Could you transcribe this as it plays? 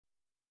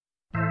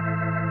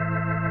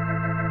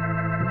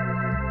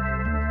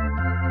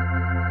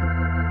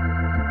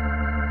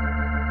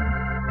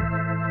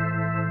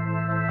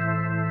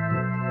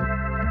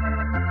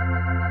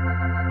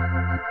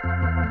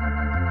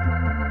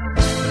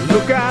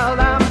out,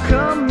 I'm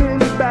coming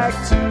back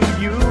to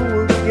you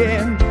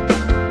again.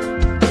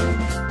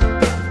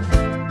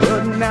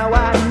 But now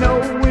I know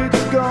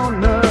it's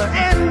gonna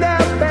end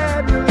up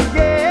bad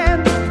again.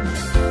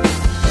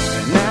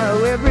 And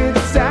now every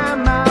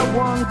time I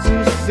want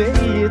to say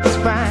it's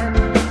fine,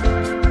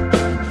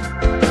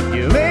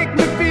 you make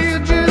me feel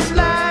just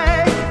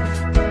like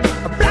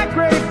a black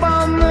grape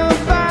on the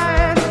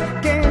vine.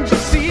 Can't you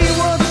see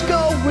what's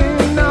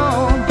going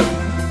on?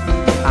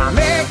 I'm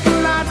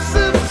making lots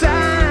of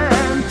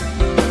time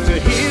to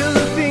hear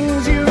the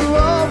things you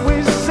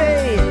always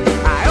say.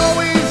 I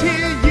always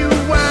hear you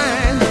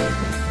whine,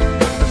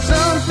 but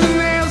something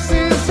else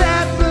is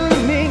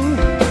happening.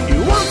 You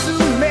want to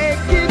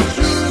make it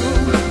true,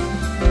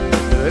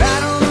 but I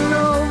don't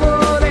know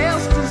what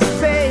else to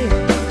say,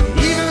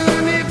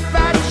 even if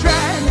I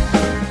tried.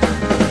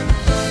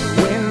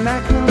 When I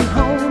come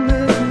home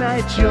at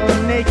night, you're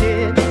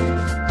naked.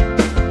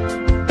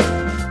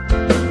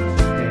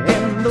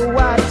 And though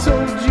I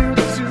told you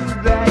to,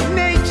 that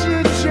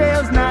nature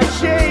trail's not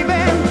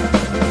shaven.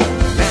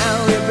 Now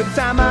every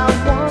time I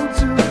want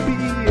to be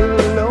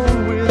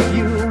alone with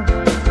you,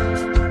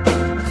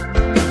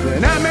 the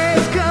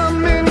nightmare's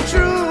coming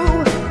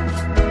true.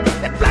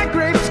 That black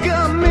grape's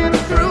coming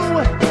through.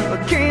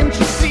 But can't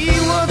you see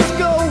what's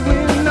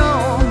going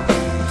on?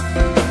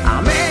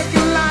 I'm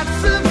making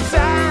lots of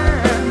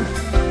time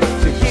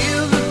to hear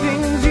the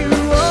things you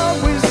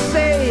always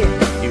say.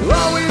 You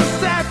always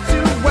have to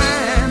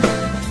whine.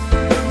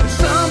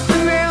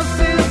 Something else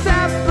is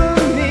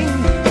happening.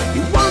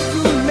 You want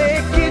to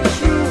make it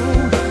true,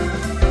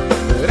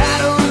 but I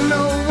don't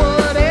know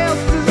what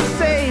else to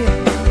say,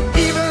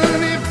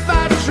 even if I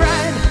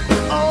tried.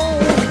 Oh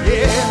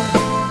yeah.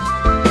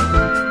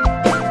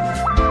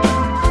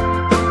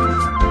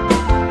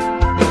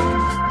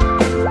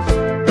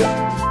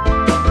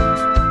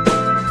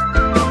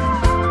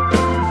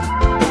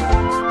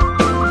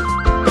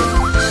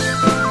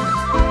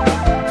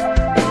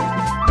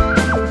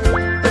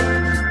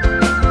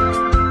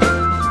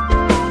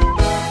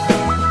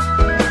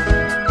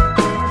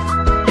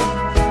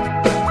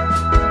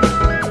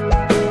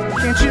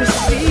 Can't you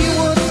see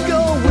what's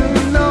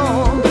going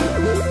on?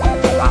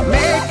 I'm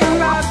making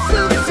lots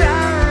of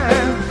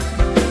time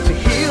to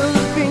hear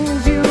the things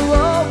you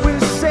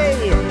always say.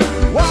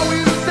 You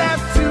always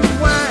have to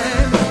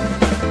whine.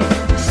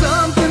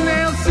 Something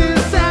else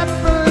is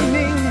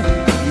happening.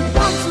 You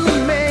want to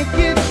make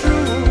it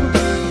true,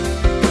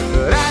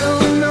 but I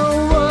don't know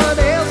what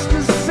else to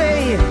say,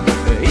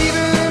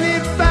 even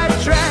if I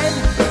tried.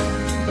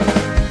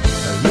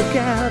 Look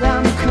out,